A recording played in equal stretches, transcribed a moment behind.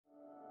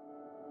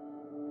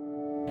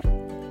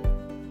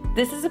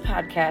This is a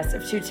podcast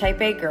of two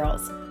Type A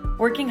girls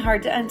working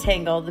hard to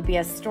untangle the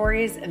BS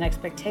stories and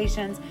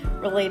expectations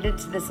related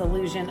to this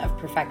illusion of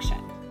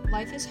perfection.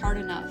 Life is hard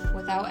enough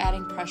without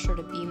adding pressure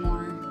to be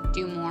more,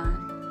 do more,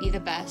 be the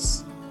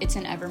best. It's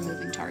an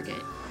ever-moving target.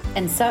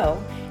 And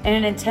so, in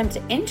an attempt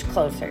to inch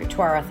closer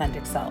to our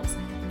authentic selves,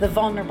 the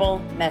vulnerable,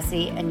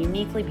 messy, and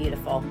uniquely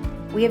beautiful,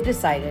 we have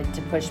decided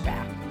to push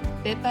back.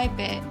 Bit by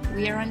bit,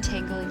 we are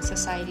untangling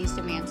society's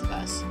demands of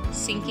us,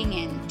 sinking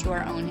in to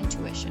our own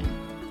intuition.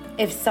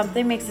 If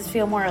something makes us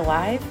feel more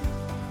alive,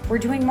 we're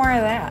doing more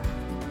of that.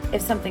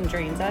 If something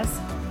drains us,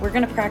 we're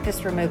going to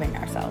practice removing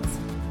ourselves.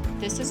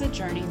 This is a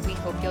journey we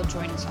hope you'll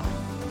join us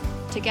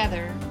on.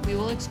 Together, we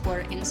will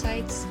explore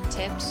insights,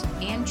 tips,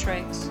 and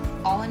tricks,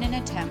 all in an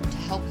attempt to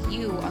help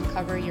you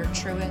uncover your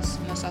truest,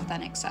 most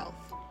authentic self.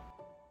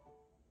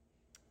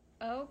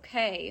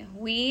 Okay,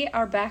 we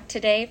are back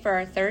today for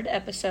our third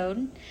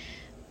episode.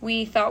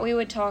 We thought we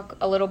would talk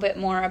a little bit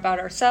more about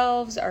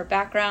ourselves, our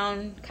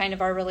background, kind of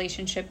our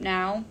relationship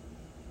now.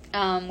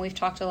 We've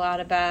talked a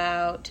lot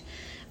about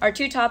our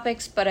two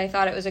topics, but I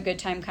thought it was a good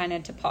time kind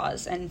of to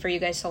pause and for you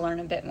guys to learn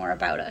a bit more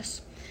about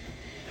us.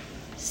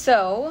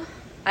 So,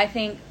 I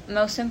think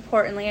most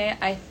importantly,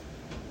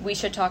 we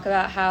should talk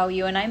about how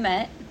you and I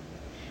met.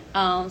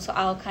 So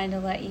I'll kind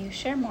of let you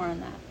share more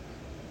on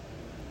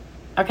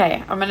that.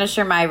 Okay, I'm going to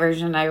share my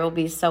version. I will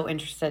be so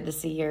interested to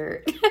see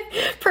your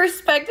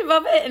perspective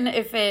of it and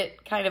if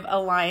it kind of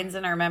aligns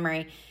in our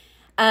memory.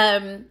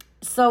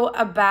 So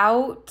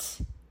about,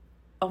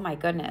 oh my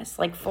goodness,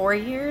 like 4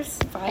 years,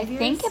 5 years? I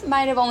think it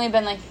might have only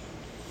been like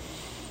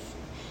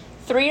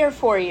 3 or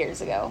 4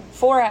 years ago.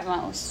 4 at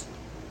most.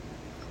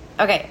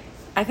 Okay,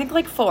 I think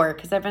like 4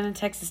 because I've been in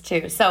Texas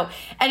too. So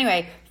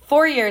anyway,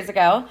 4 years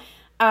ago,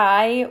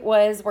 I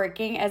was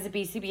working as a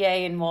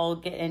BCBA, and we'll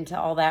get into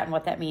all that and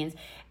what that means,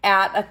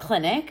 at a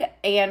clinic,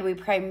 and we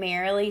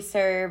primarily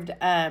served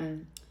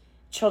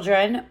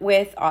children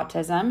with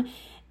autism,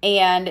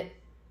 and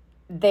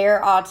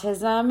their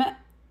autism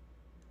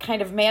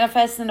kind of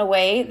manifests in a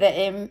way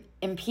that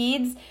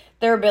impedes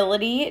their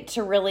ability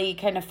to really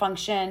kind of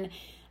function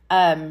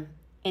in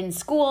a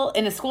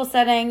school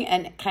setting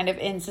and kind of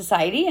in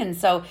society. And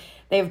so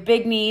they have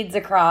big needs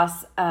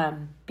across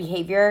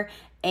behavior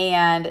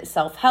and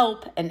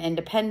self-help and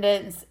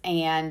independence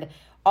and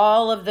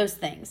all of those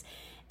things.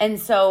 And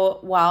so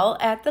while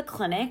at the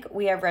clinic,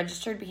 we have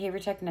registered behavior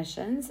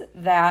technicians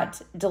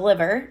that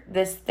deliver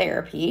this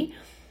therapy.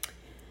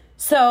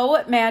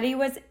 So Maddie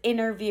was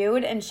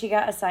interviewed and she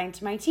got assigned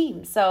to my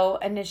team. So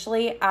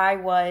initially I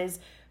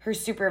was her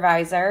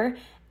supervisor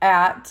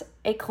at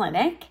a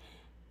clinic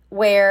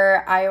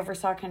where I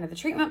oversaw kind of the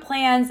treatment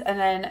plans. And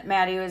then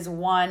Maddie was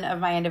one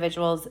of my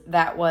individuals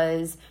that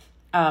was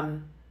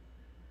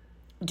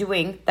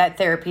doing that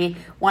therapy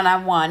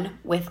one-on-one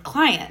with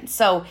clients.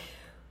 So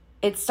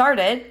it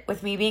started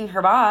with me being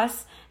her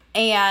boss,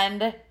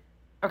 and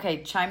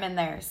okay, chime in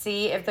there.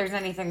 See if there's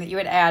anything that you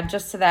would add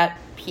just to that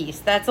piece.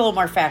 That's a little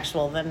more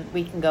factual, then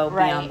we can go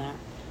beyond that.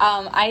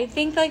 I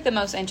think like the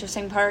most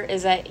interesting part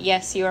is that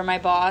yes, you are my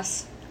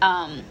boss.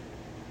 And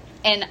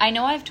I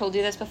know I've told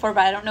you this before,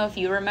 but I don't know if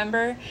you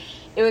remember.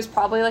 It was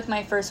probably like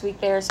my first week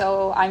there,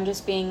 so I'm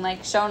just being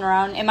like shown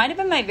around. It might have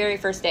been my very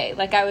first day.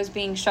 Like I was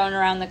being shown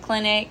around the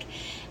clinic,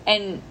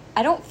 and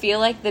I don't feel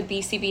like the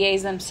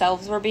BCBAs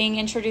themselves were being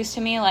introduced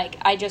to me. Like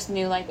I just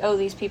knew like, oh,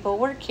 these people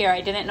work here.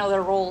 I didn't know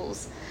their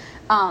roles.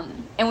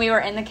 And we were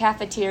in the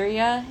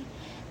cafeteria,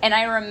 and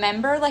I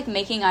remember like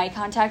making eye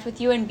contact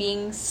with you and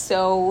being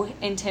so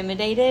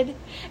intimidated.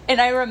 And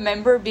I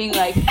remember being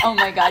like, oh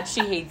my God, she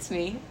hates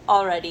me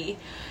already.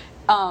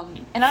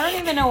 And I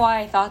don't even know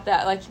why I thought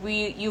that. Like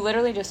you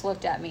literally just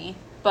looked at me.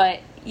 But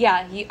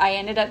yeah, I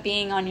ended up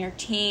being on your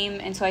team,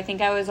 and so I think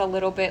I was a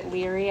little bit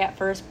leery at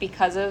first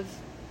because of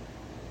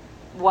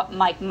what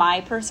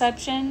my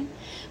perception.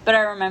 But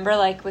I remember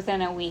like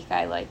within a week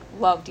I like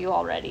loved you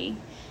already.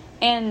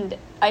 And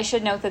I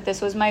should note that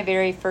this was my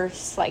very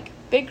first like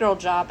big girl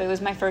job. It was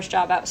my first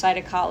job outside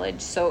of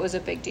college, so it was a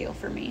big deal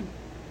for me.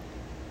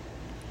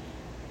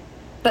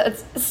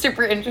 That's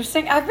super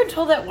interesting. I've been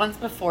told that once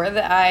before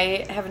that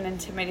I have an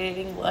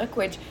intimidating look,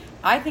 which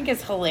I think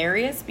is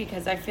hilarious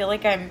because I feel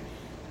like I'm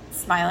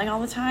smiling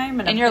all the time.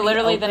 And you're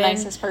literally the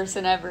nicest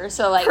person ever.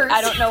 So, like,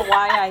 I don't know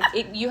why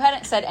you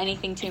hadn't said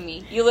anything to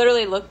me. You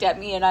literally looked at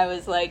me and I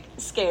was, like,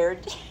 scared.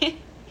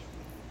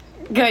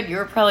 Good. You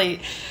were probably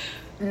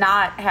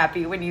not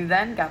happy when you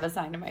then got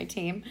assigned to my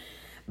team.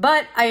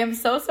 But I am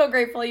so, so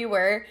grateful you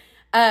were.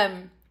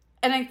 And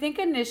I think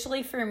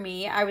initially for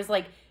me, I was,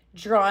 like,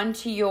 drawn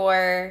to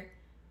your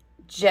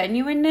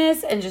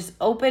genuineness and just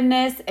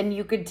openness, and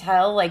you could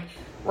tell like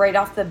right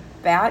off the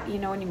bat, you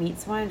know, when you meet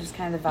someone, just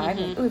kind of the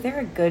vibe, like, ooh,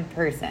 they're a good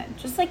person,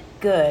 just like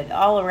good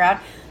all around.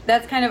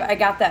 That's kind of, I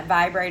got that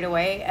vibe right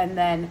away. And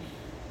then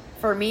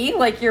for me,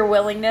 like your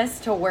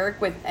willingness to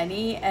work with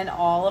any and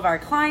all of our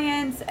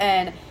clients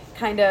and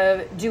kind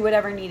of do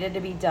whatever needed to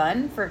be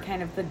done for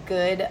kind of the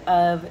good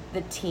of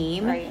the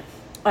team,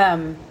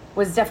 right,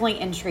 was definitely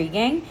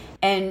intriguing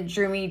and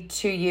drew me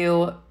to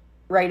you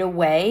right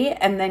away,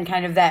 and then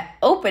kind of that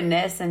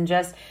openness, and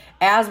just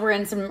as we're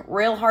in some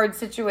real hard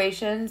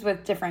situations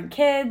with different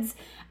kids,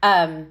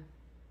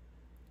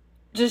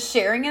 just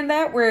sharing in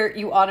that, where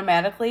you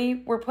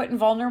automatically were put in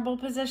vulnerable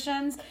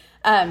positions,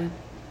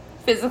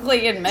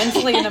 physically and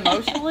mentally and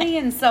emotionally.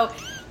 And so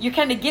you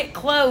kind of get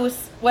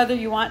close whether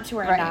you want to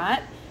or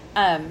not.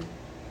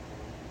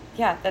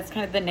 Yeah, that's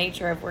kind of the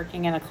nature of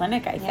working in a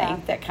clinic, I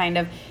think, that kind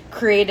of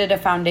created a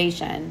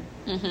foundation.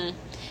 Mm-hmm.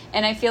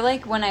 And I feel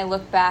like when I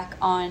look back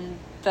on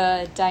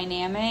the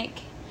dynamic,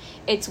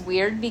 it's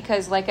weird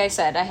because, like I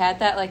said, I had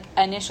that like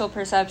initial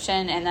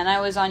perception, and then I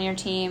was on your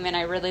team and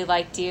I really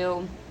liked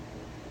you.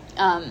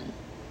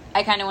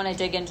 I kind of want to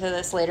dig into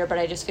this later, but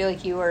I just feel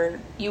like you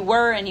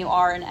were and you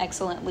are an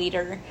excellent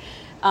leader.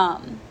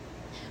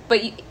 But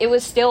it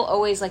was still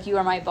always like you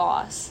are my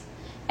boss.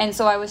 And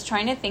so I was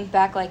trying to think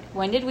back, like,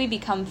 when did we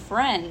become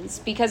friends?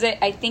 Because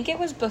I think it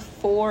was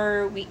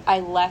before I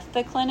left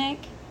the clinic,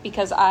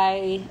 because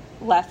I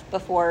left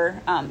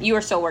before you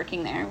were still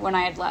working there when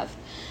I had left.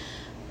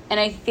 And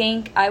I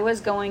think I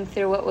was going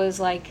through what was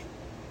like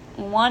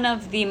one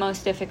of the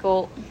most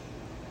difficult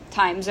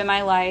times in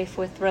my life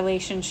with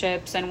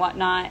relationships and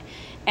whatnot.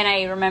 And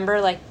I remember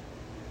like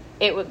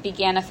it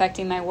began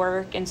affecting my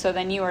work. And so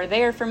then you were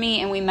there for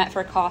me, and we met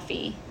for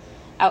coffee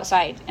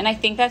outside. And I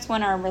think that's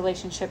when our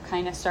relationship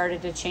kind of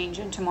started to change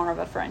into more of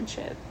a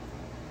friendship.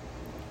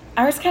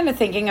 I was kind of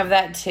thinking of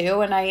that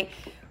too. And I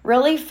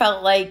really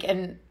felt like,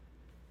 and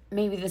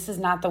maybe this is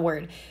not the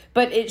word,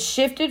 but it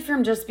shifted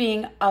from just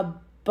being a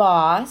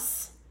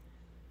boss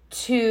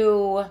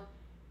to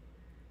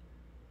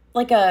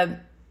like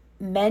a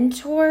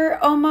mentor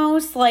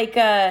almost,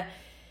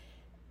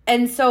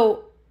 and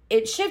so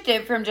it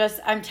shifted from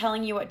just I'm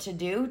telling you what to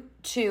do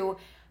to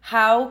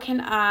how can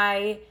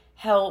I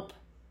help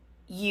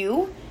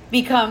you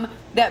become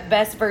that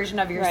best version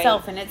of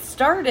yourself. And it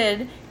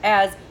started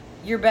as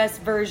your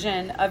best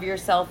version of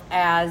yourself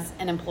as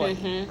an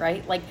employee,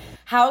 right? Like,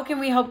 how can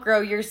we help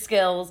grow your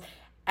skills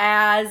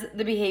as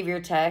the behavior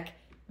tech,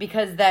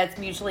 because that's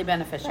mutually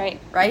beneficial,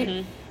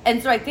 right?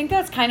 And so I think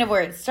that's kind of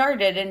where it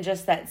started, in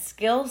just that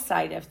skill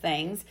side of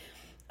things.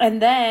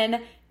 And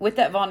then with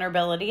that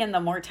vulnerability and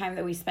the more time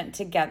that we spent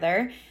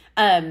together,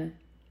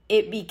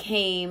 it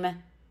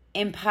became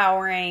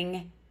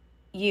empowering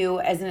you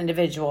as an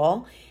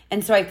individual.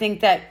 And so I think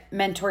that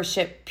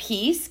mentorship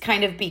piece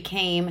kind of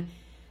became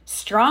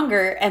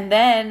stronger. And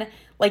then,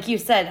 like you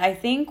said, I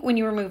think when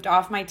you were moved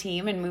off my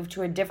team and moved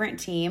to a different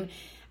team,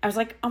 I was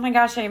like, oh my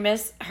gosh, I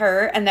miss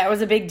her. And that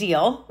was a big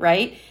deal,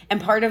 right? And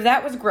part of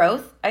that was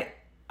growth.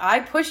 I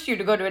pushed you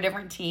to go to a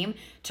different team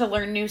to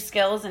learn new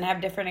skills and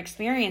have different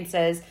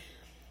experiences.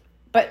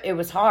 But it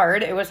was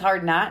hard. It was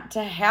hard not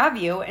to have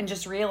you, and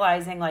just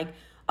realizing like,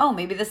 oh,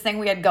 maybe this thing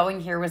we had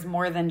going here was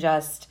more than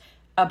just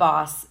a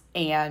boss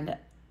and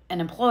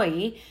an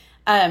employee.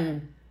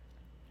 And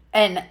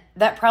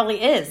that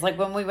probably is like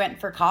when we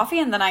went for coffee,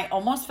 and then I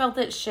almost felt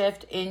it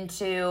shift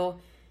into,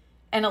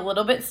 and a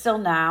little bit still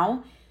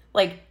now,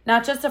 like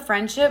not just a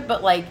friendship,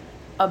 but like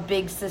a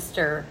big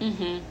sister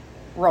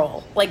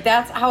role. Like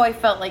that's how I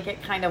felt like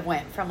it kind of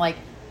went from like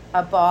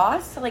a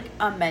boss to like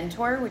a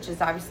mentor, which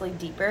is obviously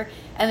deeper,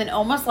 and then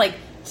almost like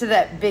to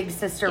that big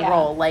sister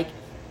role, like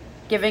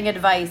giving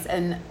advice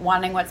and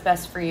wanting what's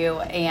best for you.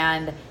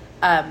 And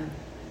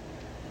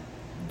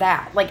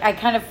that, like, I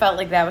kind of felt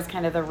like that was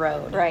kind of the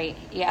road. Right.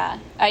 Yeah.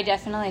 I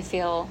definitely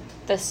feel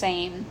the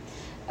same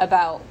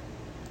about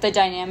the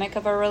dynamic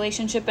of our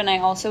relationship. And I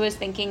also was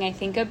thinking, I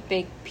think a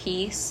big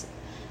piece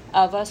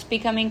of us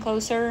becoming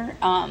closer,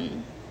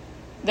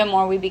 the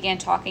more we began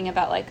talking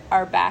about like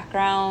our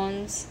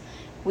backgrounds,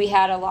 we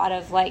had a lot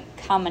of like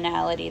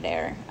commonality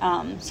there.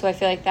 So I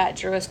feel like that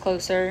drew us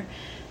closer.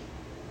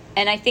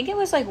 And I think it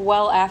was like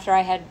well after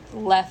I had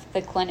left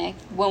the clinic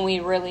when we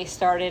really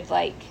started,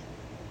 like,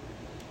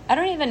 I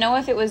don't even know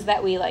if it was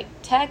that we like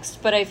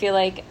text, but I feel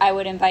like I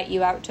would invite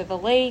you out to the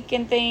lake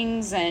and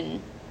things,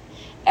 and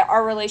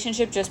our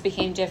relationship just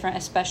became different,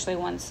 especially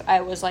once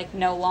I was like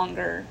no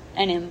longer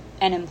an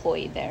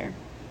employee there.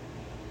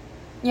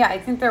 Yeah, I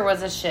think there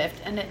was a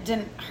shift, and it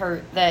didn't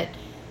hurt that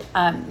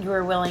you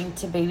were willing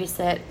to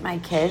babysit my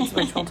kids,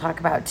 which we'll talk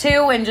about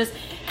too, and just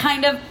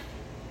kind of,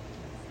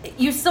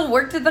 you still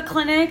worked at the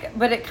clinic,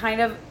 but it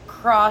kind of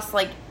crossed,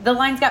 like the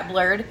lines got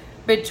blurred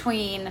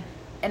between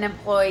an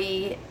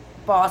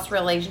employee-boss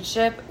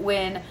relationship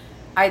when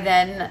I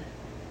then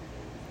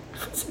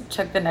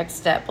took the next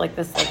step, like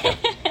this like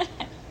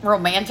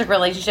romantic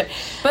relationship,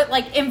 but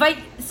like invite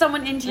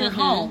someone into your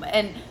home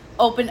and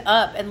open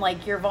up, and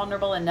like you're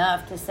vulnerable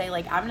enough to say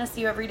like, I'm gonna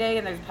see you every day,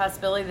 and there's a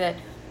possibility that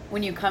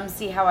when you come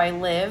see how I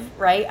live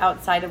right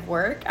outside of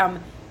work,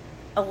 I'm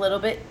a little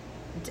bit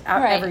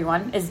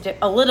everyone is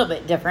a little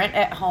bit different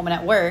at home and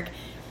at work.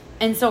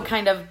 And so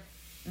kind of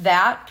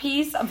that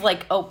piece of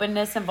like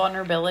openness and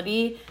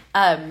vulnerability,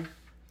 a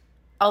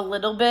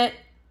little bit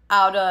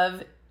out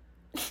of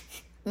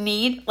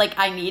need, like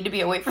I need to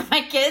be away from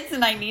my kids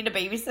and I need a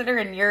babysitter,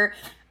 and you're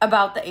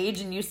about the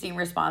age and you seem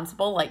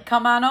responsible, like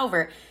come on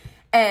over.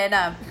 And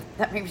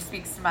that maybe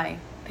speaks to my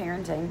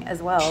parenting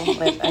as well.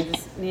 But I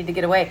just need to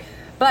get away.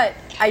 But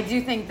I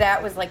do think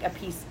that was like a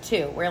piece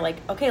too, where like,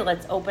 okay,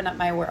 let's open up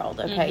my world.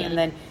 Okay. And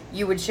then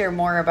you would share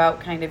more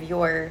about kind of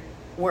your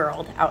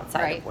world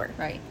outside of work.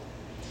 Right.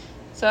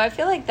 So I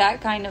feel like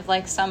that kind of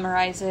like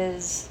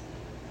summarizes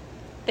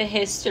the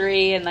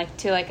history and like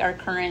to like our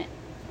current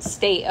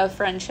state of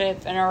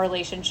friendship and our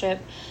relationship.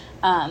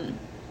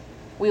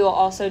 We will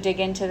also dig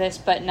into this,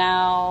 but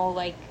now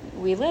like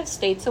we live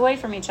states away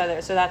from each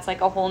other, so that's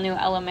like a whole new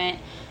element.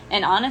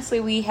 And honestly,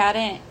 we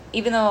hadn't,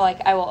 even though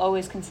like I will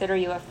always consider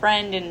you a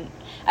friend and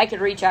I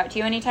could reach out to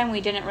you anytime,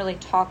 we didn't really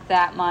talk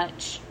that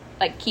much,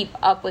 like keep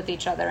up with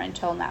each other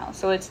until now.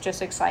 So it's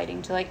just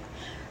exciting to like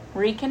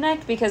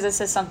reconnect because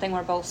this is something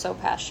we're both so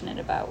passionate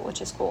about,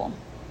 which is cool.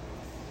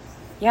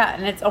 Yeah,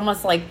 and it's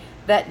almost like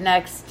that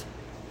next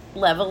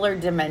level or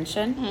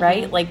dimension,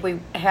 right? Like we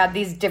had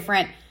these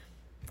different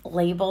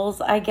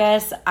labels, I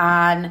guess,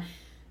 on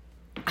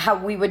how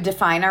we would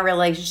define our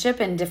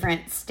relationship in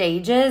different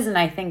stages. And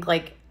I think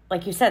like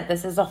you said,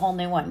 this is a whole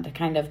new one to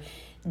kind of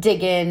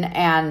dig in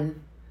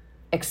and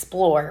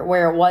explore,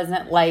 where it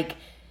wasn't like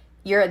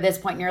you're at this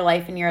point in your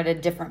life and you're at a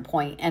different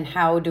point, and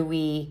how do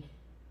we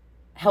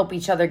help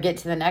each other get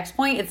to the next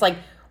point? It's like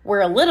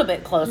we're a little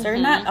bit closer,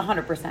 not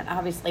 100%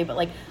 obviously, but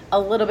like a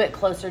little bit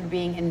closer to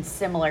being in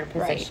similar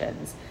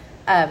positions,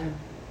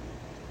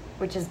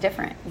 which is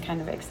different and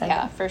kind of exciting.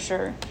 Yeah, for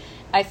sure.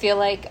 I feel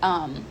like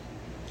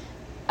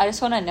I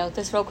just want to note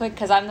this real quick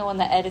because I'm the one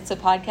that edits the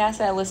podcast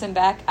and I listen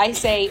back. I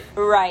say,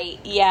 right,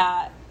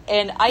 yeah,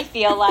 and I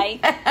feel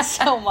like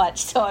so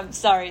much, so I'm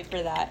sorry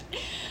for that.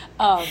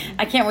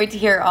 I can't wait to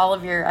hear all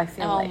of your, I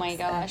feel like. Oh my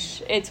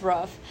gosh, it's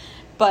rough.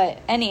 But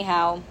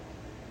anyhow,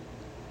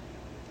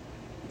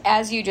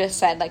 as you just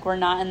said, like we're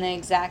not in the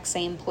exact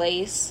same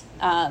place,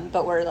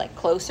 but we're like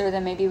closer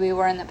than maybe we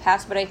were in the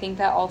past. But I think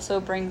that also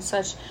brings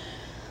such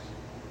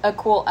a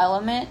cool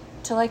element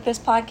to like this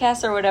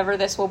podcast or whatever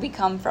this will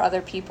become for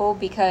other people,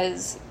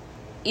 because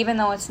even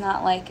though it's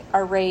not like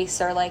a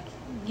race or like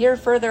you're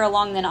further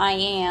along than I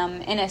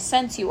am, in a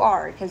sense you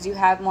are, because you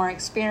have more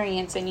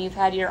experience and you've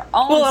had your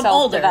own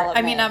self-development.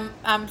 I mean,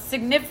 I'm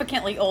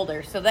significantly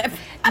older, so that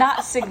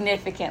not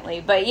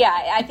significantly, but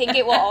yeah, I think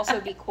it will also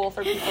be cool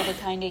for people to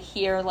kind of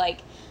hear like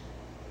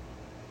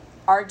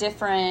our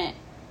different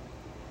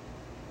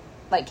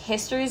like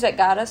histories that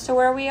got us to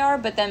where we are,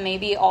 but then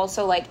maybe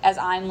also like as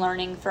I'm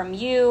learning from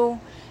you,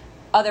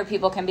 other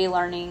people can be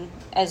learning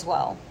as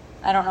well.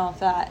 I don't know if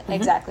that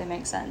exactly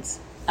makes sense.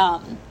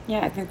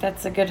 Yeah, I think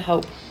that's a good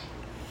hope.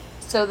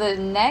 So the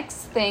next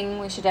thing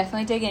we should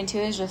definitely dig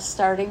into is just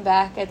starting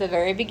back at the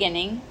very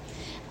beginning.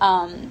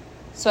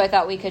 So I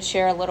thought we could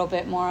share a little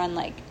bit more on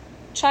like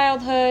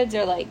childhoods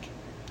or like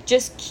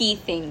just key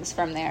things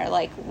from there,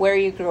 like where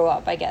you grew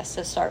up, I guess,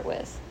 to start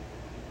with.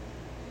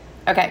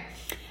 Okay.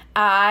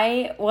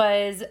 I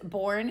was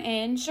born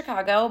in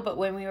Chicago, but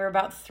when we were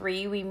about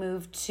 3, we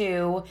moved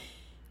to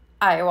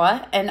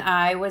Iowa, and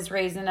I was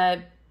raised in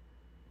a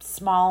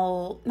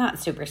small, not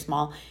super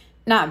small,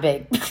 not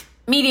big,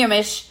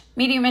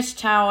 medium-ish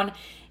town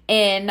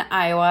in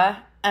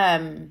Iowa,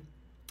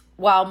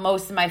 while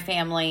most of my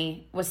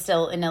family was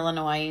still in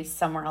Illinois,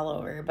 somewhere all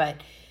over.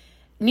 But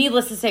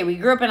needless to say, we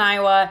grew up in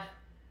Iowa.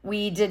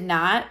 We did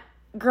not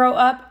grow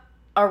up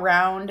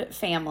around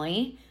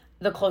family.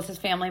 The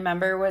closest family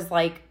member was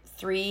like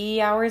 3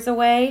 hours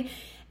away,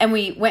 and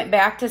we went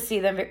back to see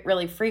them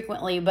really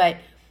frequently, but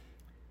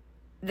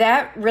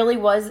that really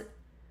was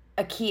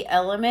a key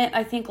element,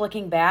 I think,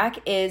 looking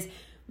back, is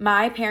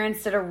my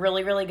parents did a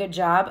really, really good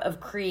job of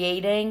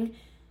creating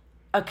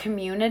a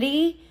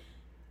community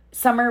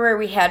somewhere where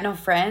we had no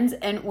friends.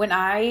 And when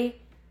I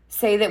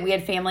say that we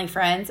had family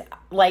friends,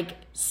 like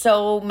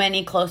so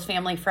many close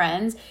family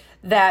friends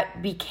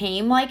that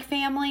became like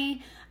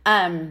family,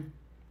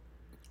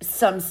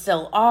 some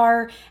still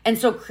are. And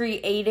so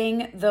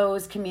creating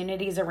those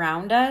communities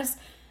around us,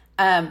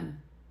 and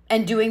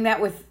doing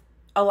that with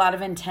a lot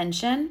of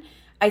intention,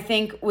 I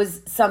think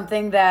was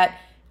something that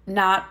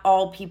not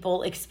all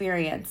people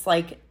experience,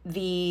 like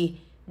the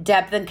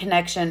depth and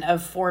connection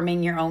of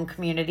forming your own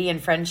community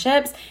and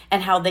friendships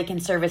and how they can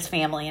serve as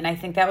family. And I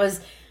think that was,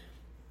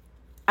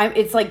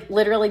 it's like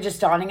literally just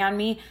dawning on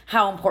me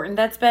how important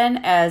that's been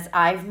as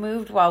I've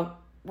moved while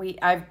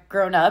I've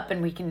grown up,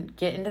 and we can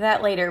get into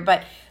that later.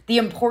 But the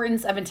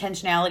importance of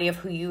intentionality of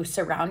who you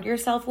surround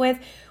yourself with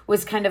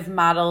was kind of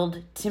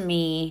modeled to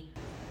me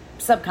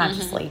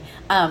subconsciously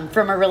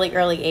from a really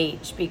early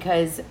age,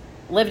 because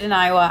lived in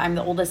Iowa. I'm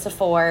the oldest of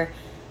 4,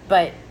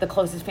 but the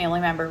closest family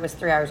member was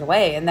 3 hours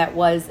away, and that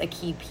was a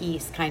key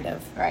piece kind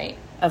of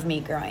of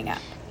me growing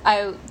up.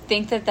 I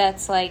think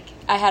that's like,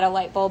 I had a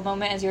light bulb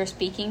moment as you were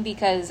speaking,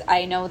 because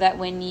I know that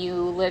when you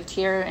lived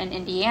here in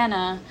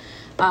Indiana,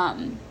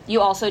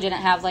 you also didn't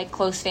have like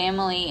close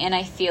family, and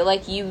I feel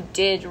like you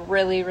did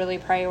really, really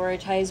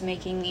prioritize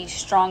making these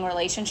strong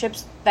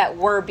relationships that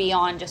were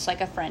beyond just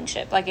like a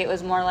friendship. Like it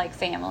was more like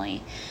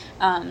family.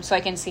 So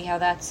I can see how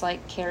that's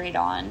like carried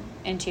on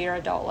into your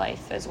adult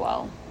life as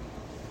well.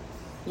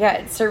 Yeah,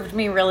 it served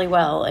me really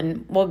well,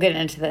 and we'll get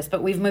into this,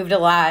 but we've moved a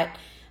lot.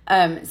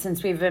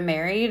 since we've been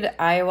married,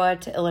 Iowa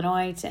to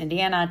Illinois to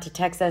Indiana to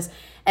Texas.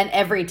 And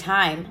every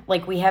time,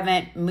 like, we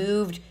haven't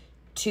moved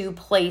to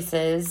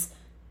places.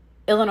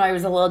 Illinois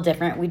was a little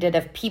different. We did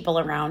have people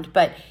around,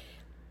 but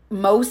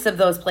most of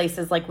those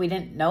places, like, we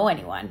didn't know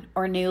anyone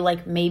or knew,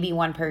 like, maybe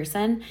one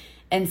person.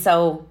 And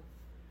so,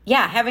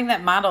 yeah, having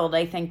that modeled,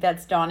 I think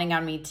that's dawning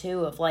on me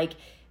too, of like,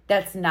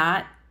 that's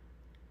not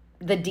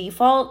the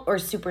default or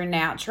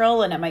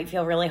supernatural, and it might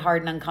feel really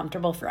hard and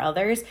uncomfortable for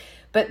others,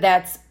 but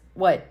that's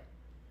what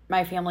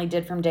my family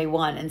did from day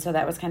one. And so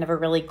that was kind of a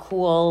really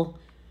cool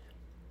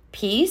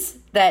piece,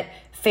 that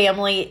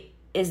family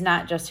is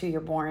not just who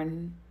you're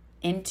born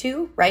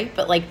into, right?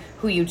 But like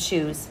who you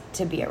choose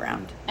to be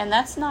around. And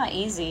that's not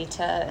easy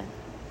to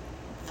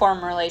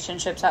form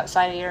relationships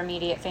outside of your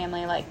immediate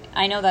family. Like,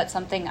 I know that's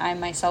something I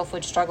myself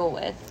would struggle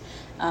with.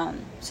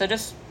 So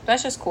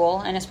that's just cool.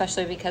 And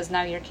especially because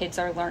now your kids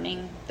are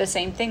learning the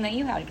same thing that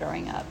you had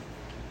growing up.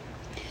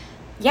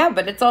 Yeah,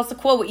 but it's also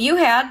cool what you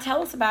had.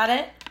 Tell us about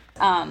it.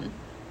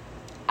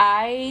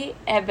 I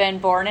have been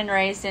born and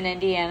raised in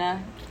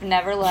Indiana,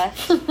 never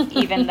left,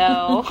 even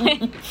though,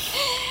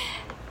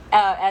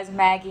 as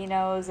Maggie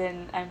knows,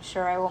 and I'm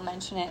sure I will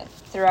mention it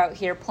throughout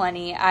here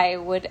plenty, I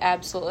would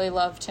absolutely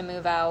love to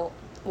move out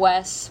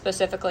west,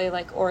 specifically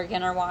like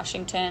Oregon or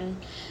Washington.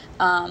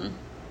 But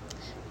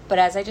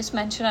as I just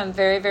mentioned, I'm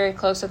very, very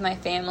close with my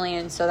family,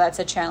 and so that's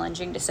a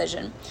challenging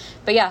decision.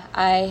 But yeah,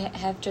 I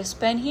have just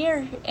been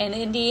here in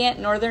Indiana,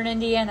 northern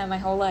Indiana, my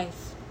whole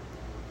life.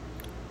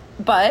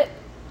 But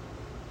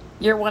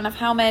you're one of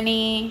how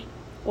many?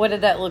 What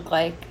did that look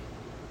like?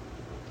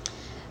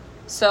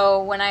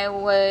 So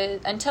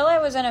until I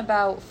was in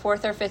about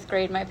 4th or 5th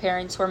grade, my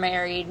parents were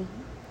married.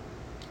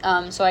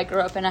 So I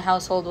grew up in a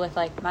household with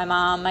like my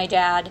mom, my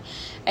dad.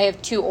 I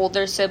have 2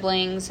 older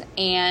siblings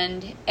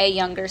and a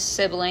younger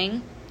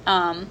sibling.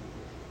 And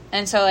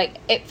so like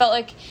it felt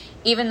like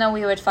even though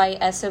we would fight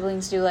as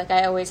siblings do, like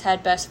I always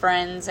had best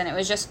friends, and it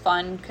was just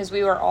fun because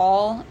we were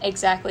all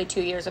exactly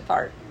 2 years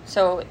apart.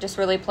 So it just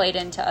really played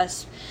into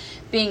us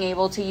being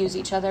able to use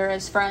each other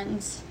as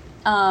friends.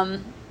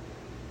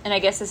 And I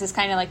guess this is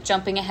kind of like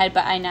jumping ahead,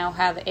 but I now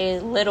have a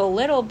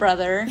little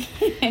brother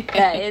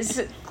that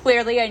is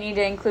clearly, I need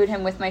to include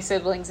him with my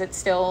siblings. It's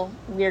still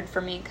weird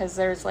for me because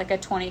there's like a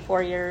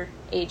 24-year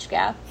age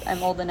gap.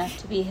 I'm old enough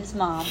to be his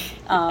mom.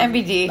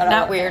 MBD,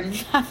 not weird.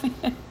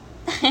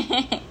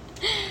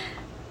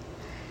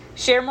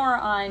 Share more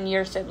on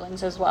your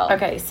siblings as well.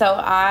 Okay, so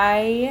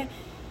I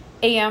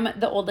am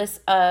the oldest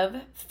of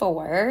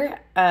 4.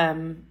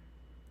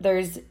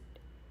 There's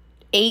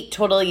 8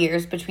 total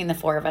years between the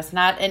 4 of us,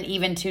 not an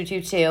even 2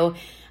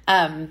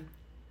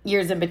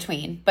 years in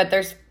between, but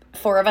there's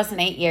 4 of us in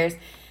 8 years.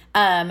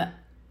 The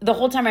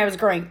whole time I was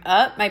growing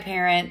up, my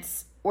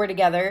parents were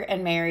together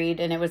and married,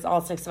 and it was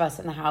all 6 of us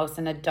in the house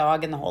and a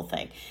dog and the whole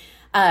thing.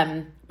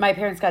 My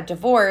parents got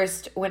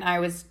divorced when I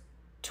was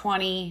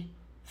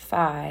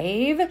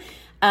 25.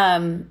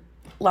 A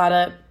lot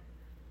of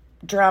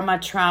drama,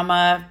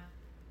 trauma,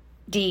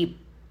 deep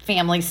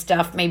family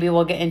stuff, maybe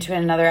we'll get into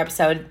in another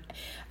episode,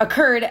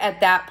 occurred at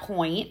that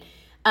point.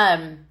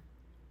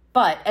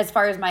 But as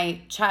far as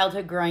my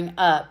childhood growing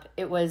up,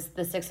 it was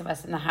the 6 of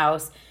us in the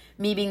house,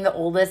 me being the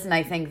oldest, and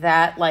I think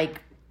that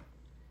like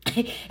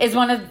is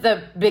one of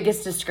the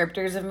biggest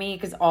descriptors of me,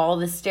 because all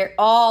the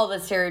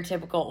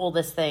stereotypical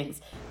oldest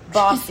things: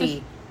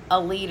 bossy,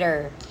 a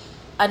leader,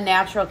 a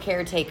natural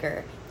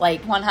caretaker,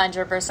 like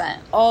 100%,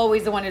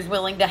 always the one who's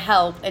willing to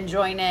help and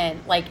join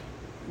in, like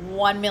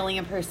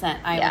 1,000,000%.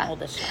 I'm the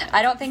oldest child.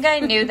 I don't think I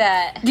knew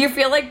that. Do you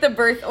feel like the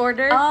birth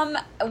order?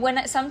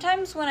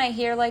 Sometimes when I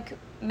hear like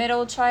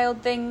middle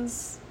child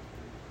things,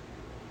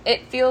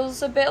 it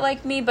feels a bit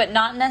like me, but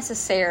not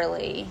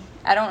necessarily.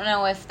 I don't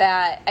know if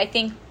that, I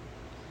think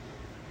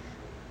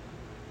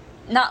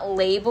not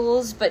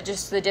labels, but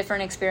just the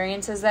different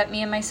experiences that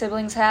me and my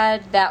siblings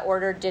had, that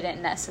order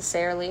didn't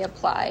necessarily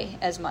apply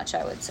as much,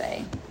 I would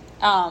say.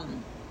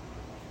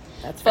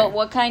 That's fair. But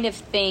what kind of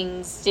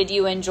things did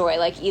you enjoy,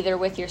 like either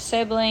with your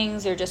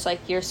siblings or just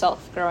like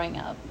yourself growing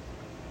up?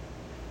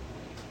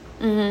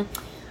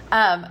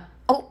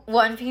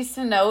 One piece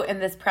to note,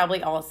 and this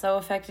probably also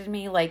affected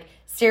me, like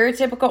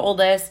stereotypical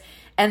oldest,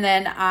 and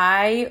then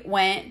I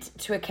went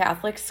to a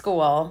Catholic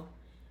school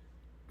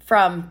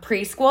from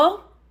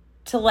preschool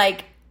to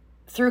like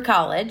through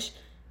college,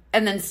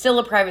 and then still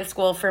a private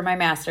school for my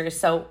master's.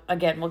 So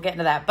again, we'll get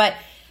into that. But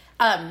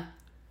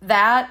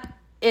that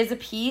is a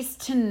piece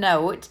to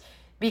note,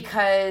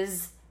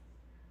 because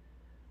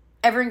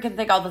everyone can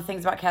think all the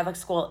things about Catholic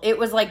school. It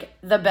was like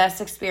the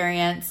best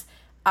experience.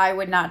 I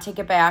would not take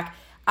it back.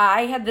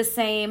 I had the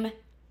same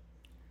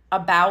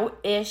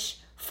about-ish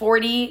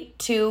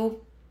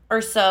 42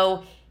 or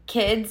so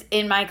kids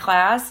in my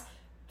class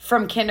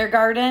from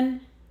kindergarten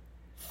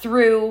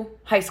through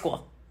high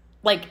school.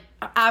 Like,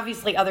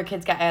 obviously other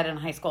kids got added in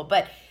high school,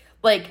 but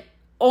like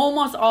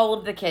almost all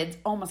of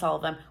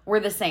them were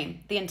the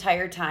same the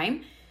entire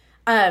time.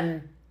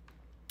 And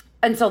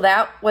so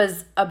that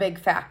was a big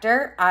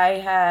factor. I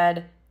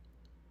had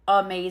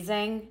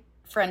amazing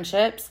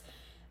friendships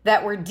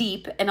that were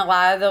deep, and a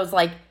lot of those,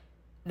 like,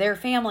 their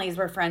families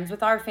were friends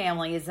with our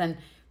families, and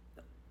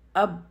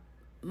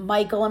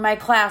Michael in my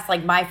class,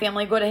 like, my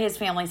family go to his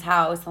family's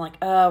house, and like,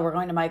 oh, we're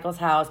going to Michael's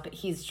house, but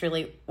he's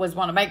truly was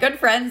one of my good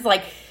friends.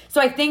 Like, so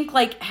I think,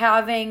 like,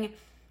 having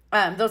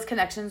those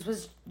connections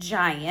was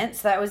giant.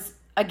 So that was,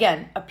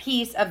 again, a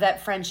piece of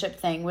that friendship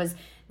thing, was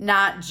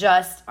not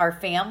just our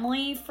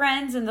family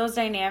friends and those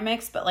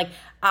dynamics, but, like,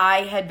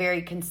 I had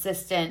very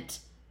consistent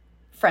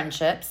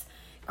friendships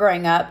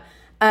growing up,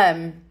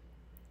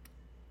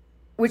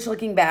 which,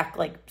 looking back,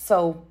 like,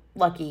 so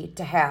lucky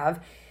to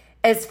have.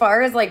 As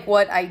far as, like,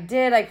 what I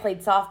did, I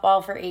played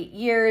softball for 8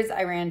 years.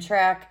 I ran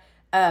track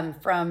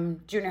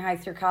from junior high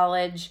through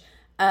college.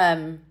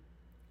 I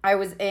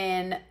was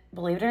in,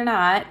 believe it or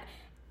not,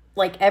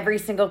 like, every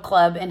single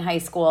club in high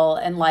school,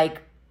 and,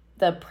 like,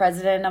 the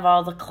president of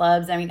all the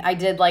clubs. I mean, I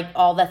did, like,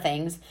 all the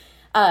things.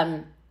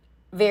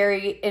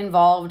 Very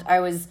involved. I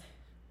was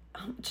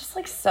just,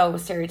 like, so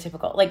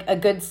stereotypical, like, a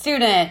good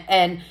student,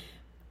 and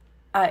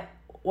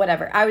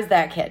whatever. I was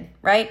that kid,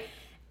 right?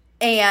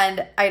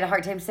 And I had a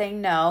hard time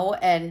saying no.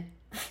 And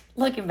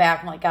looking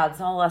back, I'm like, God,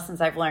 some of the lessons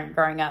I've learned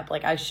growing up,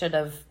 like, I should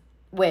have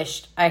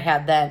wished I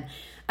had then.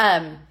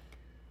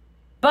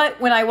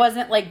 But when I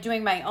wasn't, like,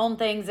 doing my own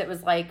things, it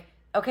was like,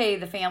 okay,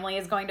 the family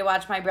is going to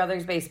watch my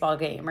brother's baseball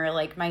game, or,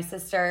 like, my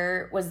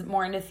sister was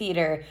more into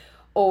theater,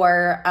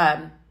 or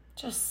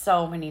just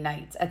so many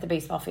nights at the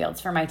baseball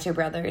fields for my 2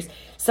 brothers.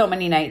 So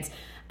many nights.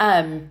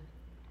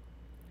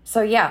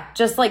 So yeah,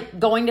 just, like,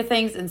 going to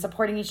things and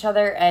supporting each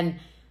other. And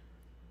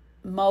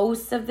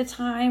most of the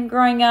time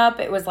growing up,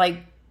 it was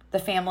like the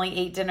family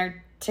ate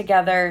dinner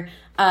together.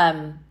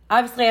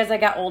 Obviously, as I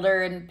got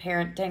older and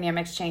parent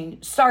dynamics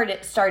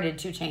started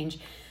to change.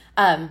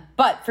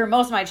 But for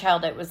most of my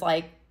childhood, it was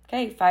like,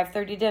 okay,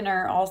 5:30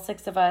 dinner, all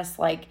 6 of us,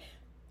 like,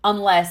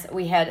 unless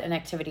we had an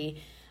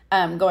activity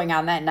going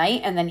on that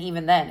night. And then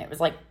even then, it was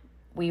like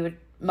we would,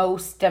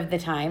 most of the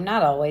time,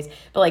 not always,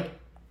 but, like,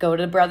 go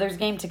to the brothers'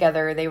 game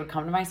together. They would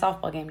come to my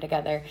softball game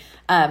together.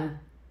 So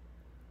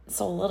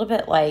a little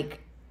bit,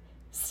 like,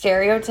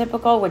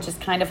 stereotypical, which is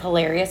kind of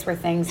hilarious, where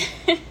things,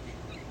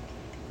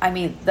 I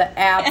mean, the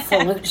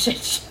absolute shit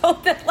show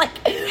that, like,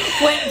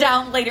 went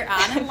down later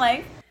on in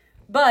life.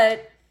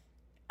 But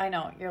I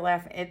know you're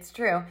laughing. It's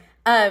true.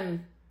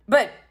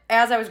 But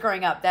as I was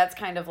growing up, that's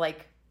kind of,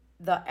 like,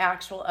 the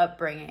actual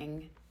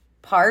upbringing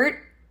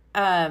part.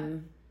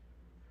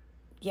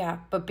 Yeah,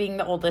 but being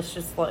the oldest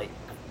just, like,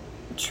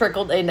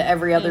 trickled into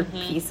every other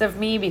piece of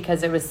me,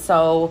 because it was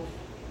so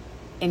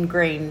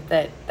ingrained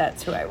that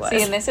that's who I was.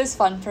 See, and this is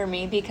fun for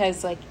me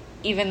because, like,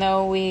 even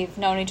though we've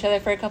known each other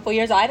for a couple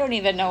years, I don't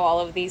even know all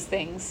of these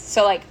things.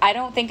 So, like, I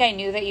don't think I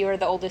knew that you were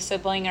the oldest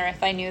sibling, or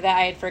if I knew that,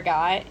 I had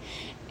forgot.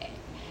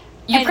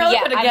 You probably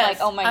could have I'm guessed.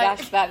 like, oh my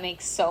gosh, that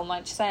makes so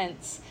much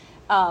sense.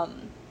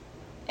 And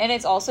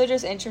it's also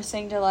just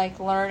interesting to, like,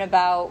 learn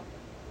about,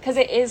 because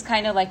it is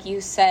kind of like you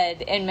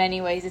said, in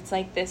many ways, it's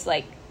like this,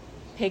 like,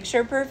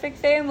 picture perfect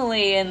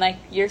family, and, like,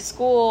 your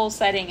school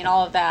setting and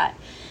all of that.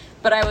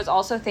 But I was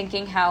also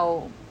thinking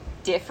how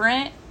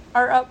different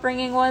our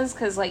upbringing was,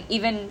 because, like,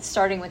 even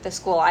starting with the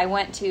school, I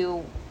went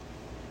to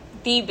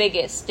the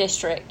biggest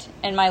district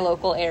in my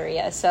local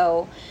area.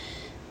 So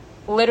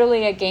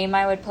literally a game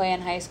I would play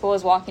in high school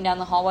was walking down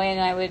the hallway,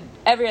 and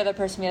every other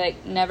person be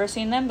like, never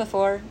seen them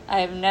before.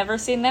 I've never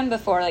seen them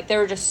before. Like, there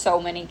were just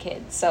so many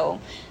kids. So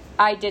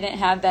I didn't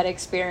have that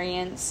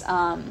experience.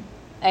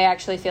 I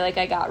actually feel like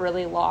I got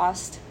really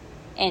lost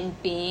in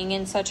being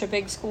in such a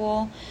big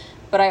school.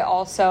 But I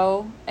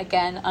also,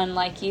 again,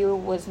 unlike you, I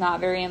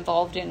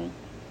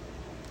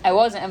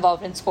wasn't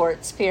involved in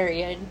sports,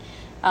 period.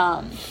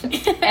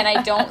 And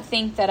I don't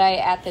think that I,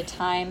 at the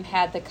time,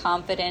 had the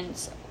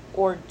confidence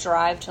or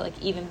drive to,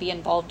 like, even be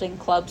involved in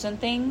clubs and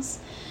things.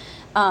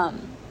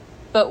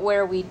 But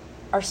where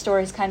our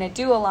stories kind of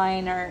do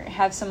align or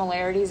have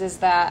similarities is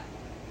that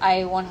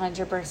I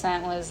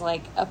 100% was,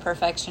 like, a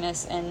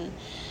perfectionist in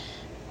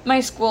my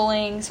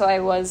schooling. So I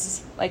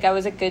was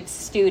a good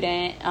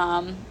student.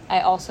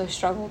 I also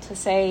struggled to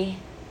say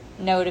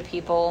no to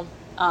people.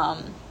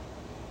 But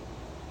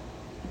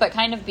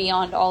kind of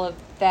beyond all of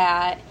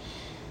that,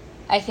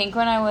 I think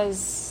when I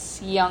was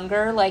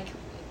younger, like,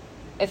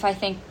 if I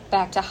think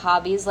back to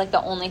hobbies, like,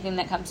 the only thing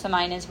that comes to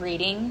mind is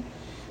reading.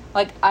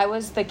 Like, I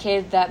was the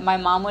kid that my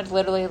mom would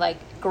literally, like,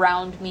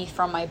 ground me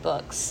from my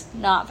books.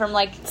 Not from,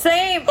 like...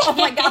 Same! Oh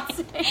my God,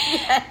 same.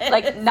 Yes.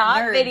 Like,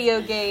 not Nerds.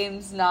 Video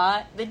games,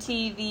 not the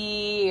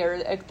TV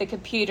or the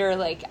computer.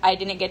 Like, I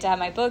didn't get to have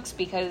my books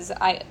because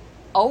I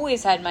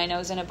always had my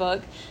nose in a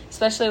book,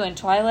 especially when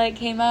Twilight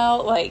came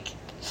out. Like,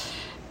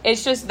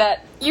 it's just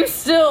that... You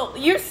still...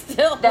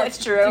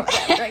 That's true.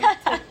 That,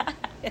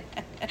 right?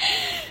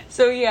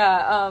 So,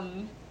 yeah,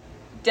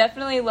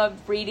 definitely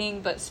loved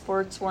reading, but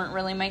sports weren't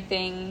really my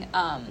thing.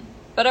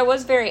 But I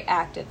was very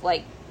active.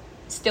 Like,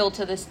 still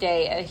to this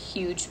day, a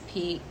huge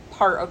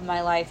part of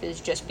my life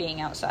is just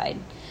being outside.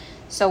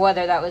 So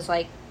whether that was,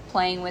 like,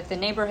 playing with the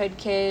neighborhood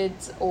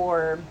kids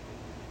or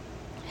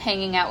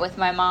hanging out with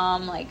my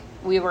mom, like,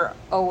 we were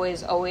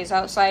always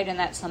outside, and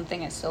that's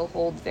something I still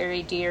hold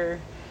very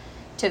dear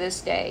to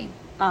this day.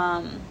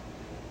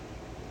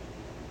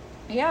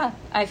 Yeah,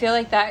 I feel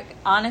like that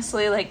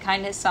honestly like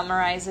kind of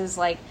summarizes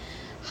like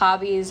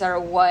hobbies are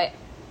what,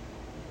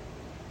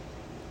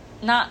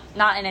 not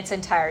in its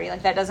entirety,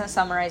 like that doesn't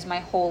summarize my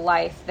whole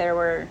life. There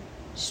were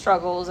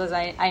struggles, as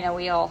I know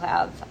we all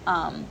have,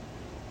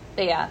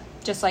 but yeah,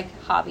 just like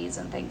hobbies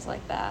and things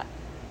like that.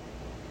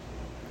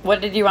 What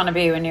did you want to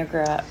be when you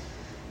grew up?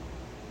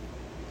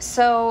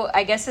 So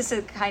I guess this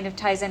kind of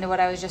ties into what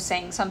I was just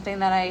saying, something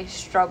that I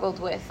struggled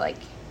with like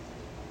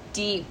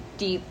deep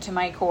to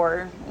my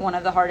core. One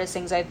of the hardest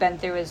things I've been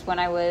through is when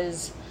I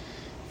was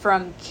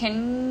from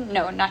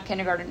not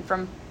kindergarten,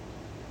 from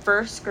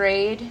first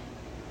grade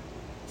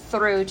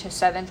through to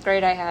 7th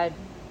grade, I had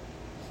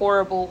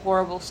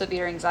horrible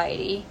severe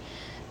anxiety,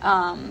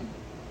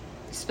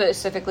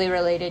 specifically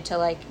related to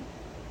like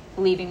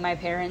leaving my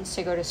parents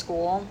to go to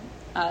school.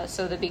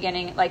 So the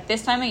beginning, like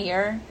this time of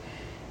year,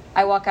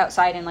 I walk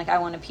outside and like I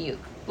want to puke.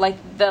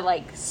 Like the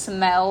like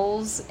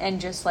smells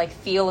and just like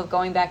feel of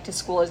going back to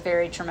school is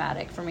very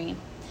traumatic for me.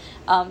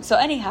 So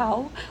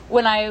anyhow,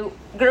 when I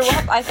grew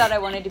up, I thought I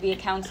wanted to be a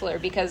counselor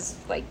because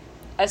like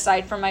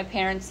aside from my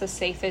parents, the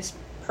safest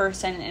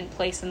person and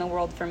place in the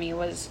world for me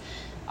was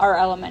our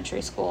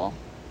elementary school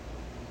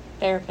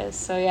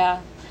therapist. So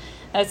yeah,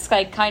 that's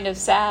like kind of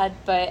sad,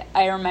 but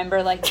I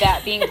remember like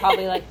that being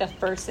probably like the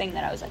first thing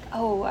that I was like,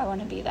 oh, I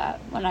want to be that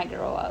when I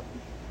grow up.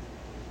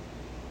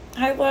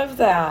 I love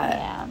that.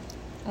 Yeah.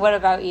 What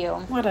about you?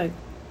 What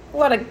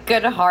a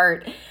good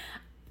heart.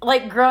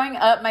 Like growing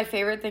up, my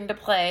favorite thing to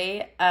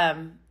play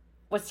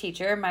was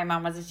teacher. My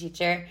mom was a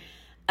teacher.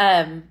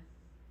 And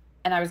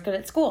I was good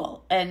at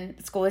school.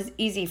 And school was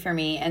easy for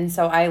me. And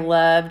so I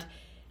loved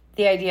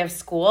the idea of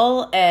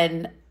school.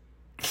 And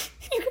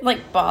you could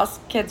like boss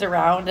kids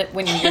around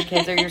when your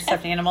kids are your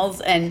stuffed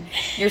animals and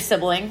your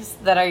siblings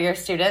that are your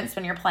students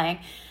when you're playing.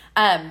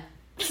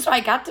 So I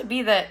got to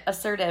be the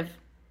assertive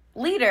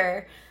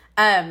leader,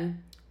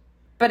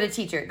 but a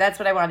teacher. That's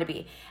what I wanted to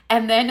be.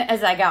 And then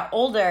as I got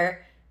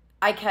older,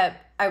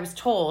 I was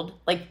told,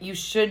 like, you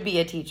should be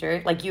a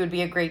teacher. Like, you would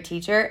be a great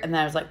teacher. And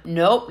then I was like,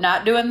 nope,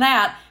 not doing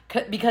that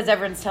because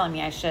everyone's telling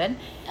me I should.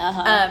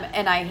 Uh-huh.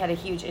 And I had a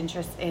huge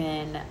interest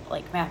in,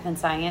 like, math and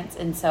science.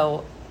 And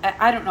so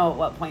I don't know at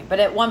what point, but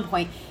at one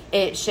point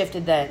it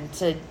shifted then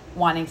to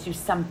wanting to do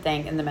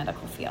something in the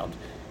medical field.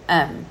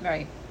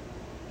 Right.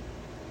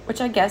 Which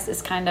I guess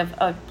is kind of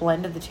a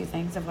blend of the two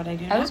things of what I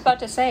do now. I was about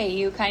to say,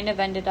 you kind of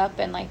ended up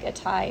in like a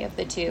tie of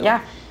the two.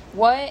 Yeah.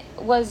 What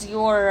was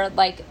your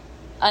like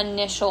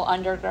initial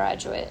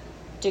undergraduate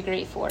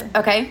degree for?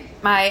 Okay.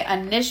 My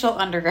initial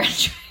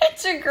undergraduate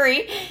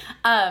degree,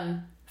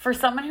 for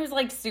someone who's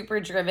like super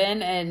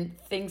driven and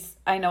thinks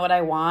I know what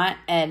I want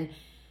and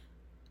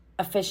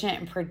efficient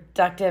and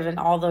productive and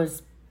all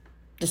those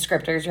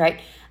descriptors,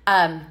 right?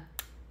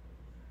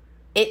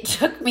 It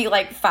took me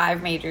like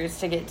 5 majors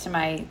to get to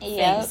my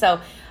thing. So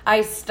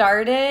I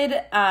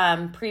started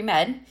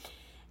pre-med,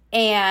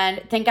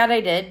 and thank God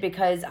I did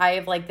because I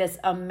have like this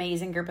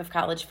amazing group of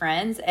college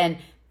friends, and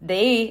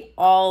they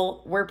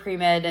all were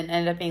pre-med and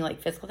ended up being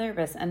like physical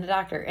therapists and a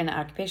doctor and an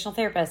occupational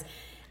therapist.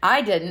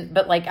 I didn't,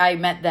 but like I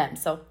met them.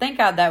 So thank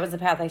God that was the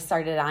path I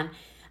started on.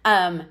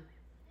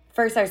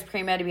 First I was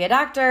pre-med to be a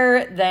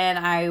doctor. Then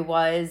I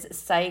was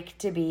psyched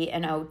to be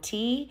an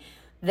OT.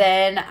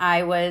 Then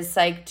I was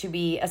psyched to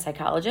be a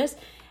psychologist.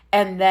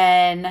 And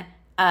then,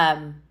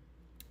 I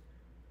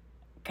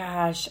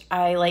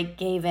like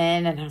gave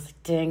in and I was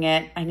like, dang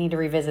it, I need to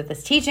revisit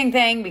this teaching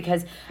thing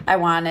because I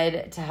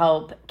wanted to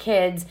help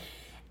kids.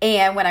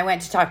 And when I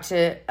went to talk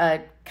to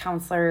a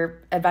counselor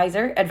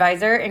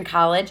advisor in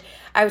college,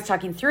 I was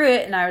talking through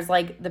it and I was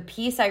like, the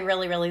piece I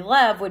really, really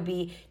love would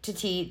be to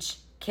teach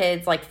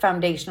kids like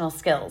foundational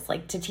skills,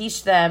 like to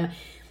teach them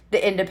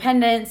the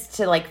independence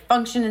to like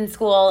function in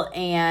school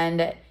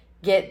and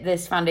get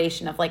this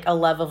foundation of like a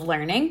love of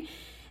learning.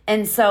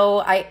 And so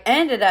I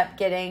ended up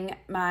getting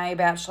my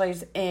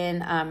bachelor's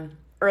in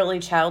early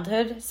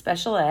childhood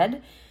special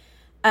ed.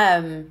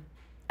 And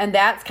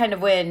that's kind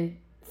of when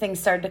things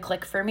started to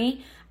click for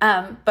me.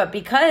 But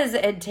because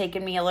it had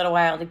taken me a little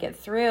while to get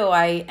through,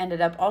 I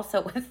ended up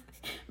also with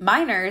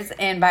minors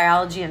in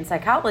biology and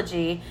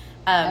psychology.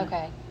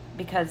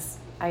 Because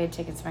I had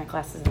taken some of my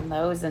classes in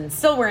those and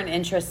still were an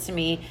interest to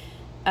me.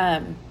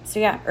 So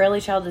yeah,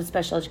 early childhood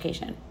special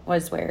education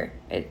was where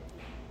it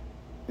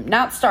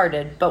not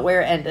started, but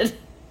where it ended.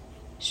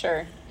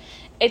 Sure.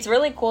 It's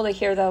really cool to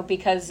hear though,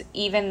 because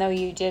even though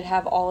you did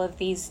have all of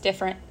these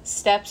different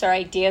steps or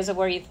ideas of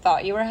where you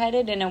thought you were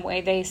headed, in a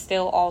way they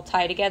still all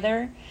tie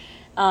together.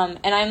 And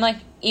I'm like,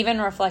 even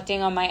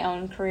reflecting on my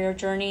own career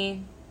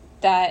journey,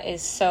 that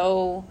is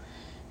so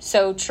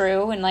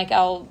true. And like,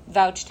 I'll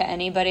vouch to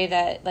anybody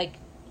that like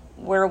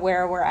we're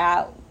where we're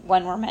at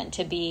when we're meant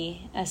to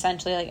be,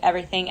 essentially. Like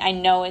everything, I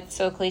know it's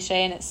so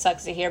cliche and it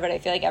sucks to hear, but I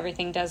feel like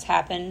everything does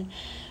happen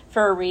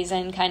for a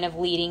reason, kind of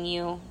leading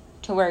you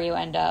to where you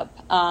end up.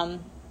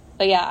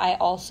 But yeah, I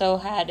also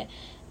had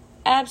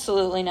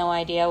absolutely no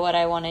idea what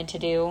I wanted to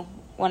do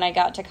when I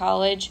got to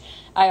college.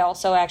 I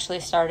also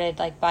actually started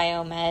like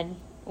biomed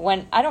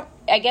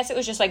I guess it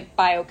was just like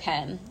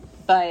biochem,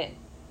 but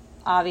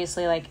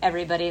obviously like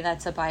everybody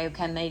that's a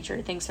biochem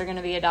major thinks they're going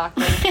to be a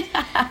doctor.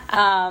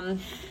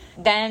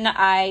 Then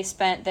I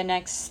spent the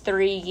next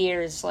 3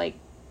 years like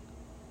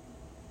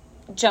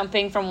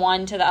jumping from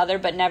one to the other,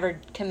 but never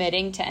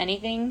committing to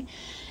anything.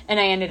 And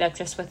I ended up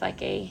just with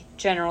like a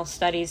general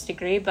studies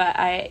degree, but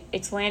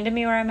it's landed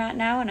me where I'm at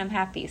now, and I'm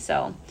happy.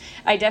 So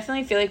I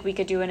definitely feel like we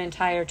could do an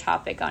entire